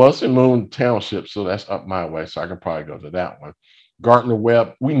 well, it's in Moon Township, so that's up my way, so I can probably go to that one. Gardner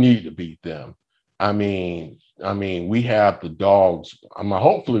Webb, we need to beat them. I mean, we have the dogs.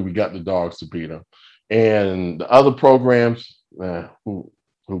 Hopefully, we got the dogs to beat them. And the other programs, who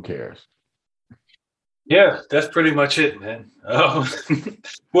cares? Yeah, that's pretty much it, man.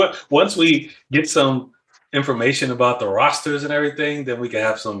 Once we get some information about the rosters and everything, then we can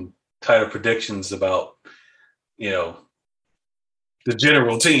have some tighter predictions about, the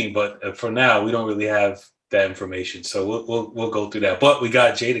general team. But for now, we don't really have that information, so we'll go through that. But we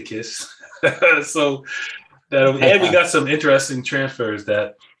got Jadakiss, so and we got some interesting transfers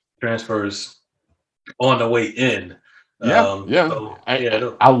on the way in. I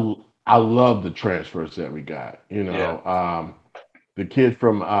love the transfers that we got. The kid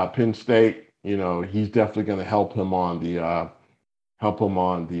from Penn State, he's definitely going to help him on the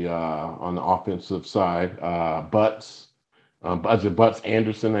offensive side. Butts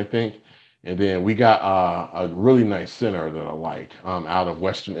Anderson, I think. And then we got a really nice center that I like out of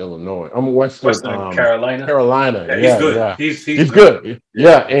Western Illinois. Western Western Carolina. Carolina. Yeah, he's Yeah, good. yeah. He's He's good. good.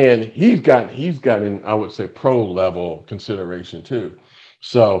 Yeah. Yeah, and he's gotten, I would say, pro level consideration too.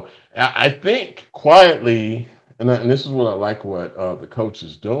 So I think quietly, and this is what I like what the coach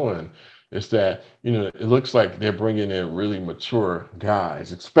is doing, is that it looks like they're bringing in really mature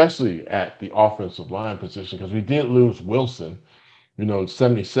guys, especially at the offensive line position, because we did lose Wilson,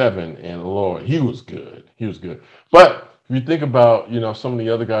 77, and Lord, he was good. He was good. But if you think about, some of the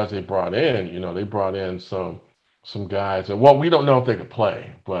other guys they brought in, they brought in some guys, and well, we don't know if they could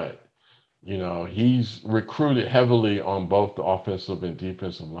play, but he's recruited heavily on both the offensive and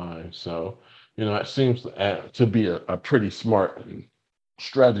defensive line. So, it seems to be a pretty smart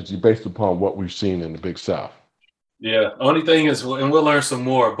strategy based upon what we've seen in the Big South. Yeah. Only thing is, and we'll learn some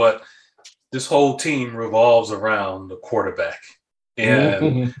more, but this whole team revolves around the quarterback.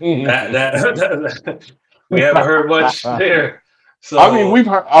 And that we haven't heard much there. I mean, we've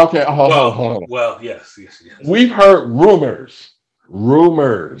So, heard. Okay, hold on. yes. We've heard rumors,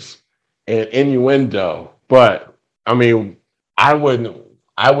 and innuendo, but I mean, I wouldn't,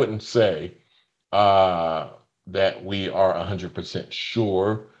 I wouldn't say that we are 100%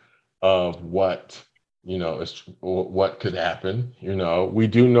 sure of what could happen. We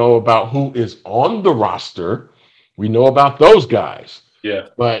do know about who is on the roster. We know about those guys, Yeah.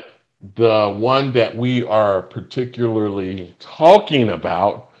 but the one that we are particularly talking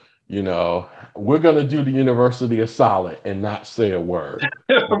about, we're going to do the University of Solid and not say a word.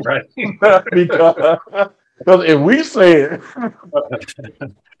 Right. because, because if we say it,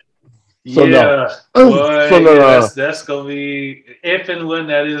 so no. Yeah, So boy. no, Yeah, no. that's gonna be if and when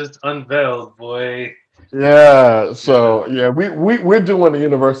that is unveiled, boy. Yeah, Yeah. so yeah, we're doing the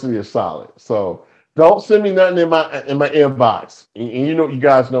University of Solid. So don't send me nothing in my inbox. And you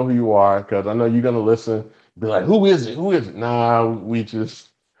guys know who you are, because I know you're gonna listen. Be like, who is it? Who is it? Nah, we just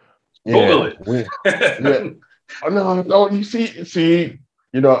Google yeah, we yeah. it. Oh, no, no. You see,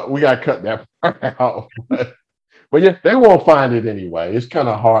 we got to cut that part out. But yeah, they won't find it anyway. It's kind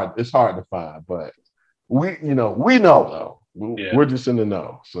of hard. It's hard to find, but we know though. Yeah. We're just in the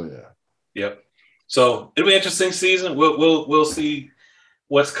know. So yeah. Yep. So it'll be an interesting season. We'll see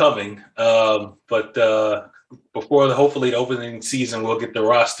what's coming. But before hopefully the opening season, we'll get the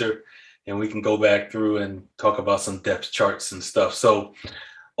roster and we can go back through and talk about some depth charts and stuff. So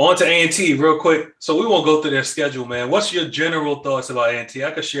on to A&T real quick. So we won't go through their schedule, man. What's your general thoughts about A&T?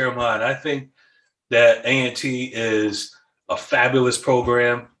 I could share mine. I think that A&T is a fabulous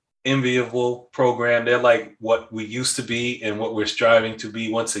program, enviable program. They're like what we used to be and what we're striving to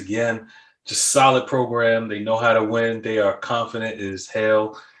be once again. Just solid program. They know how to win. They are confident as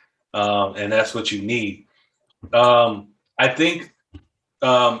hell, and that's what you need. I think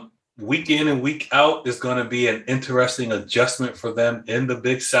week in and week out is going to be an interesting adjustment for them in the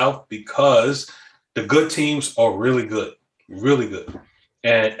Big South, because the good teams are really good, really good.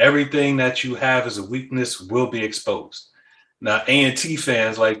 And everything that you have as a weakness will be exposed. Now, A&T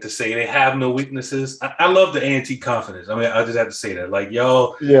fans like to say they have no weaknesses. I love the A&T confidence. I mean, I just have to say that. Like, Yeah.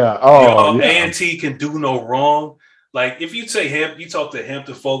 Oh yeah. A&T can do no wrong. Like, if you say you talk to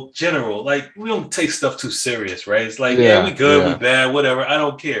Hampton folk general, like, we don't take stuff too serious, right? It's like, yeah, we Yeah. good, we Yeah. bad, whatever. I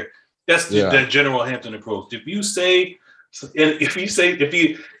don't care. That's the Yeah. general Hampton approach. If you say something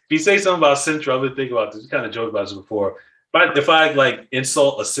about Central, I've been thinking about this. We kind of joked about this before. If I like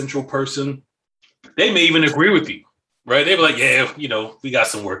insult a Central person, they may even agree with you, right? They be like, yeah, we got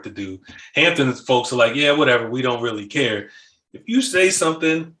some work to do. Hampton folks are like, yeah, whatever, we don't really care. If you say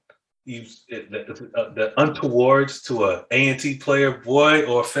something the untowards to a A&T player, boy,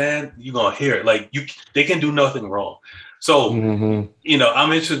 or fan, you're gonna hear it. Like they can do nothing wrong. So, Hmm.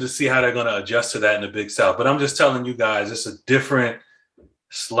 I'm interested to see how they're gonna adjust to that in the Big South. But I'm just telling you guys, it's a different,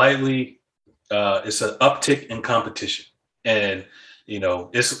 slightly, it's an uptick in competition. And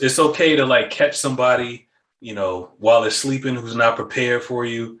it's okay to like catch somebody, while they're sleeping who's not prepared for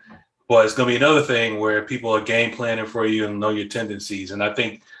you. But it's gonna be another thing where people are game planning for you and know your tendencies. And I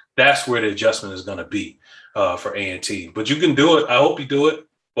think that's where the adjustment is gonna be for A&T. But you can do it. I hope you do it.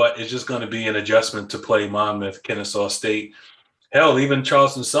 But it's just going to be an adjustment to play Monmouth, Kennesaw State, hell, even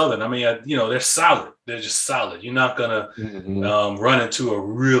Charleston Southern. I mean, they're solid. They're just solid. You're not going Hmm. to run into a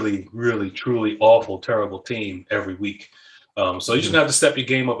really, really, truly awful, terrible team every week. So you just have to step your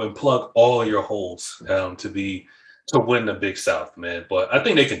game up and plug all your holes to win the Big South, man. But I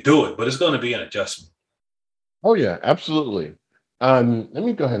think they can do it, but it's going to be an adjustment. Oh yeah, absolutely. Let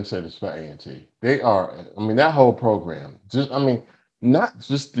me go ahead and say this about A&T. They are, I mean, that whole program, just, I mean, not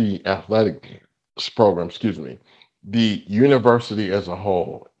just the athletic program, excuse me, the university as a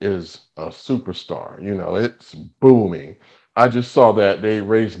whole is a superstar. You know, it's booming. I just saw that they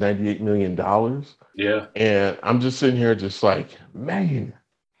raised $98 million, Yeah, and I'm just sitting here just like, man,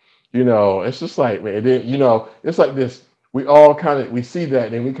 it's just like, man, it's like this. We all kind of we see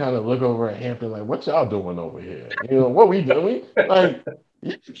that, and we kind of look over at Hampton like, what y'all doing over here? What we doing? Like,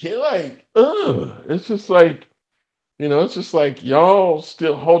 you can't like, ugh. It's just like y'all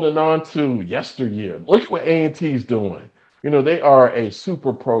still holding on to yesteryear. Look what A&T is doing. They are a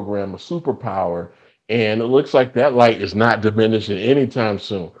super program, a superpower, and it looks like that light is not diminishing anytime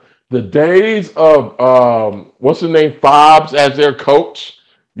soon. The days of what's the name, Fobbs as their coach,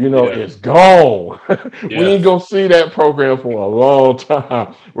 yeah, is gone. We yeah. ain't gonna see that program for a long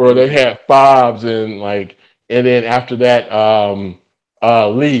time where they Mm. had Fobbs and then after that,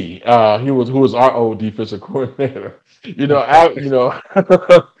 Lee, who was our old defensive coordinator. The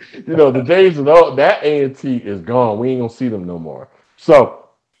days of that A&T is gone. We ain't gonna see them no more. So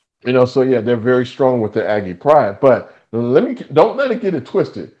yeah, they're very strong with their Aggie pride. But don't let it get it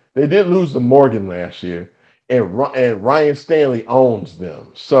twisted. They did lose to Morgan last year, and Ryan Stanley owns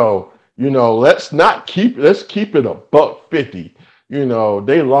them. So let's keep it a $150.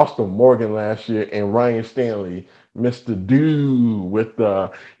 They lost to Morgan last year, and Ryan Stanley missed the dude with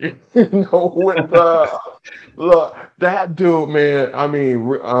the with the look, that dude, man. I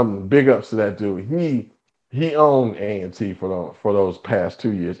mean, big ups to that dude. He owned A&T for those past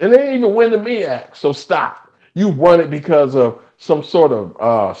 2 years, and they didn't even win the MEAC. So stop. You won it because of some sort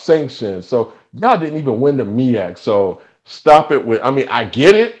of sanction. So y'all didn't even win the MEAC. So stop it with. I mean, I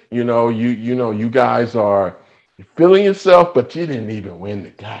get it. You guys are feeling yourself, but you didn't even win the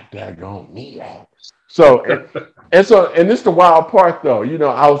goddamn MEAC. So and this the wild part though.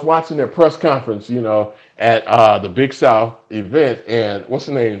 I was watching their press conference. At the Big South event, and what's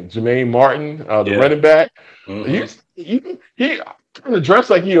the name? Jermaine Martin, the Yeah. running back. Hmm. He kind of dressed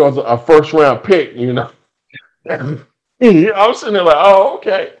like he was a first round pick. I was sitting there like, oh,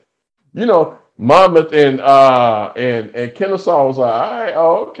 okay. Monmouth and Kennesaw was like, all right,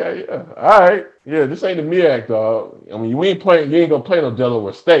 oh, okay, yeah, all right, yeah, this ain't the MEAC, dog. I mean, you ain't gonna play no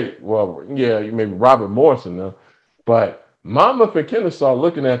Delaware State. Well, yeah, you maybe Robert Morrison though, but Monmouth and Kennesaw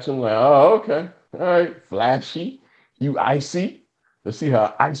looking at you like, oh, okay, all right, flashy, you icy. Let's see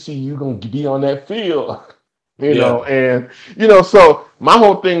how icy you gonna be on that field. Yeah. And so my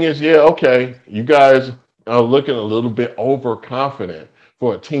whole thing is, yeah, okay, you guys are looking a little bit overconfident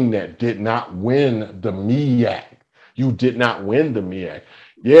for a team that did not win the MEAC. You did not win the MEAC.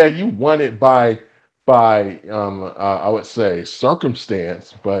 Yeah, you won it by I would say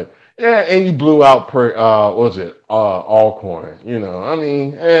circumstance, but yeah, and you blew out what was it Alcorn. I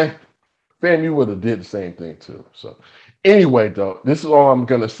mean, fam, you would have did the same thing too. So anyway, though, this is all I'm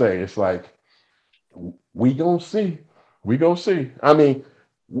gonna say. It's like we gonna see. We gonna see. I mean,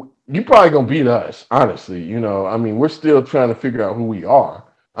 you probably gonna beat us, honestly. I mean, we're still trying to figure out who we are.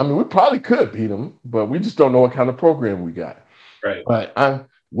 I mean, we probably could beat them, but we just don't know what kind of program we got. Right. But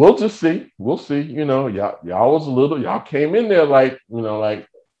we'll just see. We'll see. Y'all was a little. Y'all came in there like, yeah,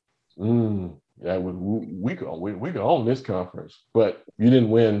 we go own this conference, but you didn't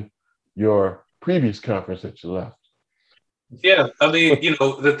win your previous conference that you left. Yeah. I mean,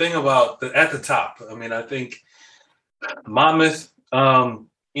 the thing about at the top, I mean, I think Monmouth,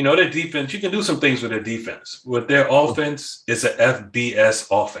 their defense, you can do some things with their defense. With their offense, it's an FBS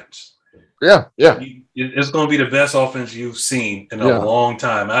offense. Yeah, yeah, It's going to be the best offense you've seen in a yeah, long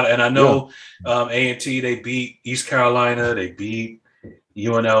time. And I yeah. know A&T, they beat East Carolina, they beat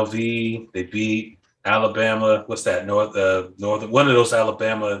UNLV, they beat Alabama. What's that? Northern, one of those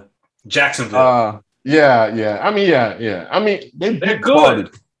Alabama, Jacksonville. Yeah. I mean, yeah. I mean, they They're beat quality.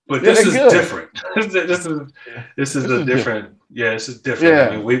 good, but Yeah, this they're is good. different. This is This a is different. different. Yeah, this is different. I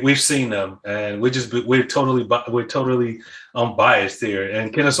Yeah, mean, we've seen them, and we're totally unbiased here.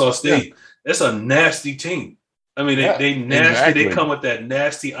 And Kennesaw yeah, State, it's a nasty team. I mean, yeah. they nasty. They Exactly. come with that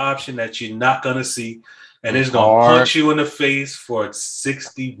nasty option that you're not gonna see, and It's it's gonna hard, punch you in the face for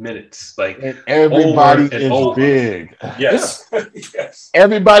 60 minutes, like and everybody over and is over. big. Yeah, Yes, yes.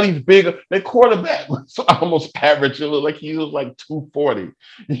 everybody's big. The quarterback was almost average. It looked like he was like 240.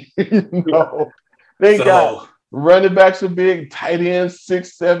 Yeah. They got So running backs are big, tight ends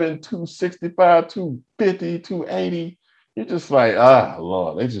 6'7", 265, 250, 280. You're just like,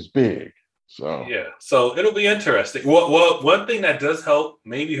 Lord, they're just big. So. yeah, so it'll be interesting. Well, one thing that does help,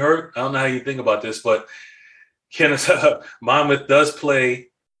 maybe hurt. I don't know how you think about this, but Kenneth Monmouth does play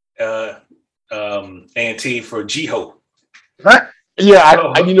A&T for G-Hope.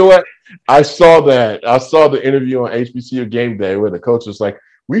 Yeah, Oh, you know what? I saw that. I saw the interview on HBCU Game Day where the coach was like,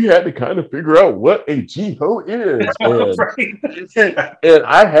 "We had to kind of figure out what a GHO is," and right. and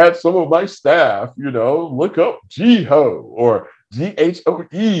I had some of my staff, look up GHO or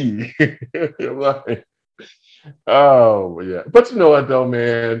GHOE. Like, oh yeah, but you know what though,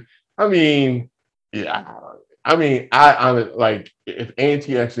 man? I mean, yeah. I mean, I like if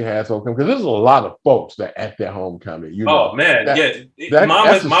A&T actually has homecoming because there's a lot of folks that at their homecoming. Oh man, That yeah.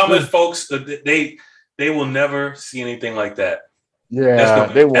 that's Mama's folks, they will never see anything like that. That's yeah,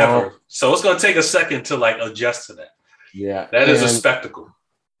 gonna they be won't. ever. So it's gonna take a second to like adjust to that. Yeah, That is a and spectacle.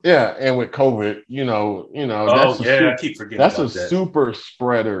 yeah, and with COVID, Oh yeah, I keep forgetting that's a about that. super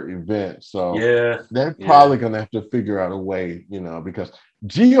spreader event. So Yeah, they're yeah. probably gonna have to figure out a way, because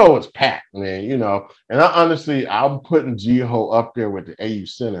Geo is packed, man, and I'm putting Geo up there with the AU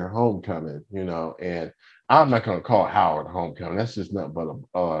Center homecoming, and I'm not gonna call Howard homecoming. That's just nothing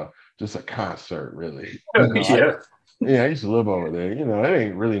but just a concert, really. Yeah. I used to live over there. It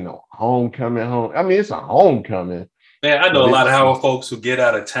ain't really no homecoming home. I mean, it's a homecoming, Man, I know but a lot of it's Howard folks who get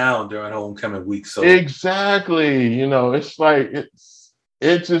out of town during homecoming week. So exactly, it's like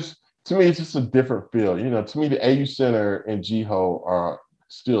it just to me it's just a different feel. To me the AU Center and GHO are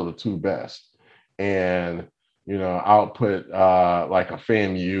still the two best. And I'll put like a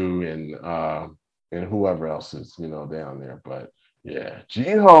FAMU and whoever else is, down there. But yeah,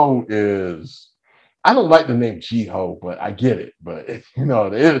 GHO is I don't like the name GHO, but I get it. But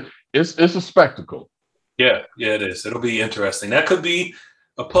it's a spectacle. yeah, yeah, it is. It'll be interesting. That could be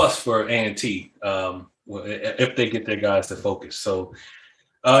a plus for A&T if they get their guys to focus. So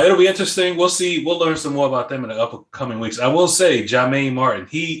it'll be interesting. We'll see. We'll learn some more about them in the upcoming weeks. I will say, Jermaine Martin,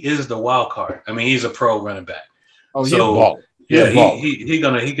 he is the wild card. I mean, he's a pro running back. Oh, he a So baller. He a yeah, baller.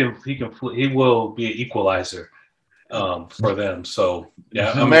 he will be an equalizer for them. So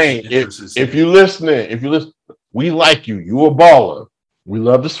yeah, I'm Jermaine, interested to see if it. you listening, we like you. You a baller. We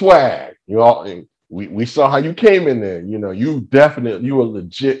love the swag. We saw how you came in there. You a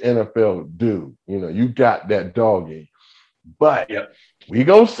legit NFL dude. You got that dog in you. But Yep. we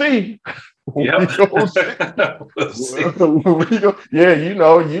gonna see. We Yep. gonna see. We'll see.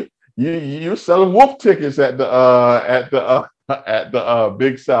 Yeah, you're selling wolf tickets at the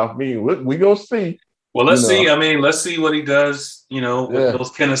Big South meeting. We gonna see. Well, You let's see. know, I mean, let's see what he does, with yeah.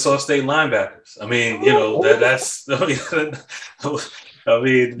 those Kennesaw State linebackers. I mean, Ooh, that's, I mean, ooh.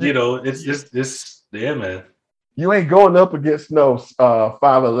 it's, yeah, man. You ain't going up against no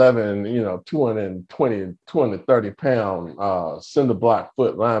 5'11, 220, 230 pound cinder block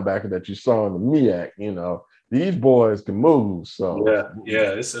foot linebacker that you saw in the MEAC. These boys can move. So Yeah,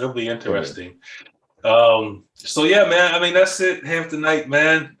 yeah, it'll be yeah. interesting. So yeah, man. I mean, that's it. Hampton night,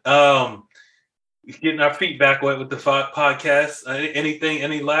 man. Getting our feet back wet with the podcast.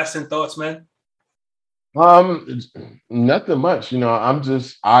 Any lasting thoughts, man? Nothing much.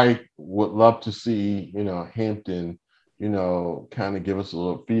 I would love to see, Hampton, kind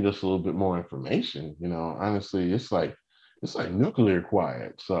of feed us a little bit more information. Honestly, it's like nuclear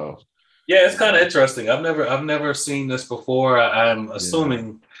quiet. So Yeah, it's kind of interesting. I've never seen this before. I'm yeah,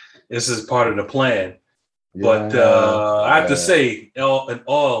 assuming this is part of the plan. But yeah, I have to yeah. say, in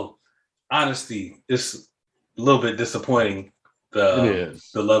all honesty, it's a little bit disappointing It the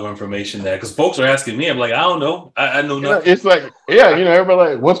is. love information there because folks are asking me. I'm like, I don't know. I know nothing. It's like, yeah,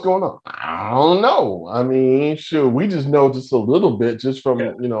 everybody like, what's going on? I don't know. I mean, sure, we just know just a little bit just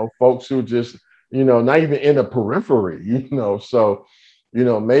Yeah, from, folks who just, not even in the periphery, So,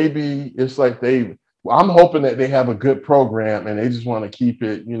 maybe it's like I'm hoping that they have a good program and they just want to keep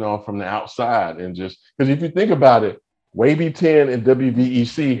it, from the outside and just, because if you think about it, Wavy 10 and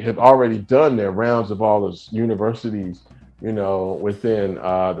WVEC have already done their rounds of all those universities, within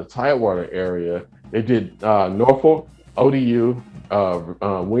the Tidewater area. They did Norfolk, ODU,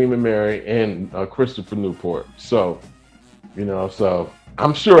 William and Mary, and Christopher Newport. So, so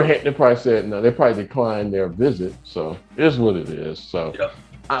I'm sure they probably said no. They probably declined their visit. So it is what it is. So yeah.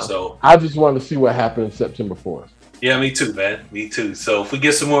 I, So I just want to see what happens September 4th. yeah, me too, man. Me too. So if we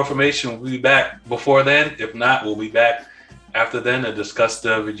get some more information, we'll be back before then. If not, we'll be back after then to discuss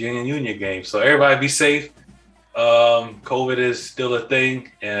the Virginia Union game. So everybody be safe. COVID is still a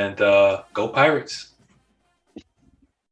thing, and go Pirates.